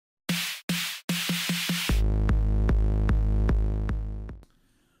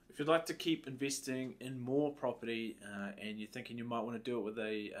you'd like to keep investing in more property and you're thinking you might want to do it with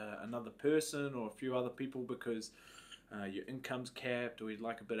another person or a few other people because your income's capped, or you'd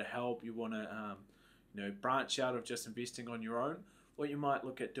like a bit of help, you want to branch out of just investing on your own, what you might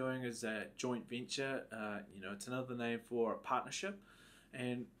look at doing is a joint venture. It's another name for a partnership.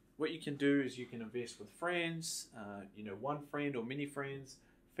 And what you can do is you can invest with friends, one friend or many friends,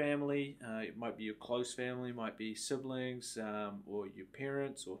 family. It might be your close family, might be siblings, or your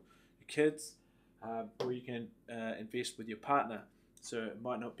parents or your kids, or you can invest with your partner. So it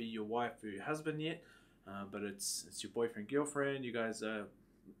might not be your wife or your husband yet, but it's your boyfriend, girlfriend. You guys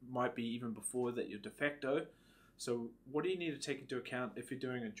might be even before that, you're de facto. So what do you need to take into account if you're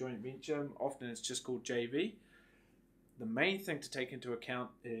doing a joint venture? Often it's just called JV. The main thing to take into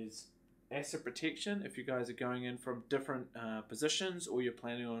account is asset protection. If you guys are going in from different positions, or you're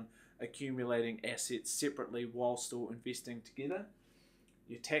planning on accumulating assets separately while still investing together.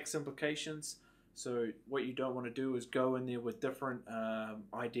 Your tax implications. So what you don't want to do is go in there with different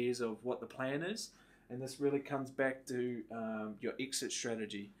ideas of what the plan is. And this really comes back to your exit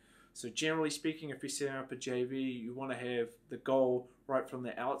strategy. So generally speaking, if you're setting up a JV, you want to have the goal right from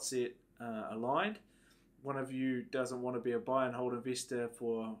the outset aligned. One of you doesn't want to be a buy and hold investor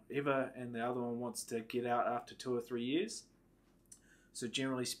forever, and the other one wants to get out after 2 or 3 years. So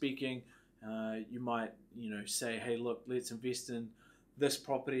generally speaking, you might say, hey, look, let's invest in this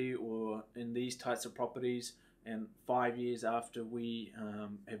property or in these types of properties, and 5 years after we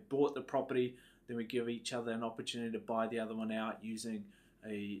have bought the property, then we give each other an opportunity to buy the other one out using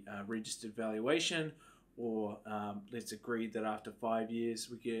a registered valuation, or let's agree that after 5 years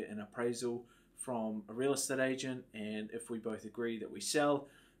we get an appraisal from a real estate agent, and if we both agree that we sell,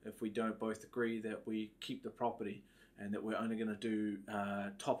 if we don't both agree that we keep the property, and that we're only going to do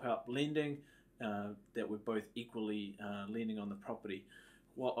top-up lending, that we're both equally lending on the property.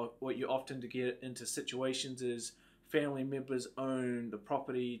 What you often to get into situations is family members own the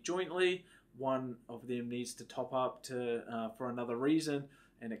property jointly. One of them needs to top up for another reason,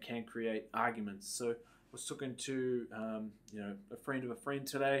 and it can create arguments. So I was talking to a friend of a friend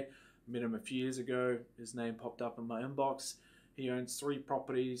today. Met him a few years ago. His name popped up in my inbox. He owns 3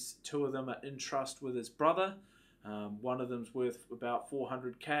 properties. 2 of them are in trust with his brother. One of them's worth about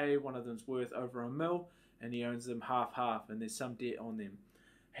 400k. One of them's worth over $1 million, and he owns them half, and there's some debt on them.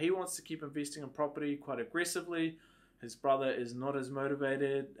 He wants to keep investing in property quite aggressively. His brother is not as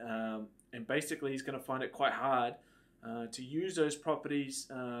motivated, and basically he's going to find it quite hard to use those properties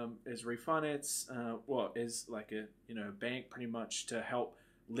as refinance, as like a bank pretty much to help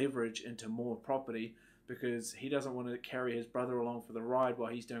leverage into more property, because he doesn't want to carry his brother along for the ride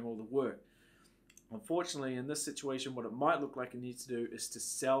while he's doing all the work. Unfortunately, in this situation, what it might look like he needs to do is to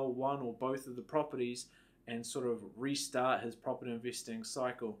sell one or both of the properties and sort of restart his property investing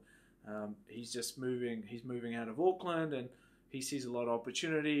cycle. He's moving out of Auckland, and he sees a lot of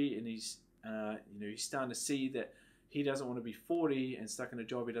opportunity, and he's starting to see that he doesn't want to be 40 and stuck in a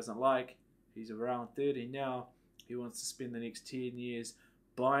job he doesn't like. He's around 30 now. He wants to spend the next 10 years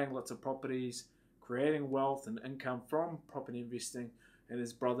buying lots of properties, creating wealth and income from property investing, and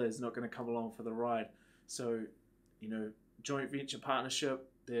his brother is not going to come along for the ride. So, joint venture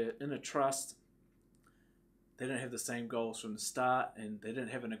partnership, they're in a trust. They don't have the same goals from the start, and they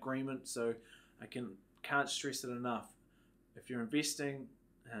didn't have an agreement. So I can't stress it enough. If you're investing,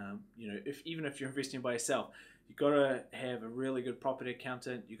 even if you're investing by yourself, you've got to have a really good property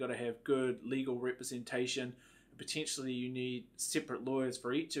accountant. You've got to have good legal representation. Potentially you need separate lawyers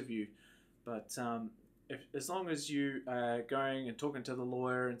for each of you, but as long as you are going and talking to the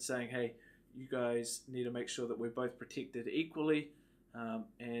lawyer and saying, hey, you guys need to make sure that we're both protected equally,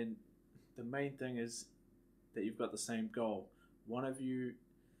 and the main thing is that you've got the same goal.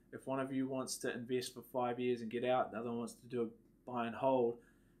 If one of you wants to invest for 5 years and get out, the other one wants to do a buy and hold,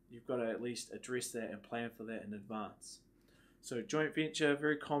 you've got to at least address that and plan for that in advance. So joint venture,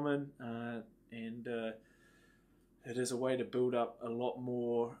 very common, and it is a way to build up a lot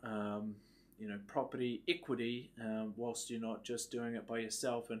more property equity whilst you're not just doing it by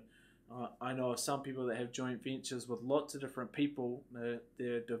yourself. And I know of some people that have joint ventures with lots of different people.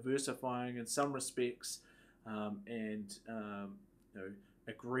 They're diversifying in some respects, and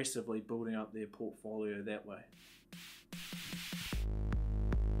aggressively building up their portfolio that way.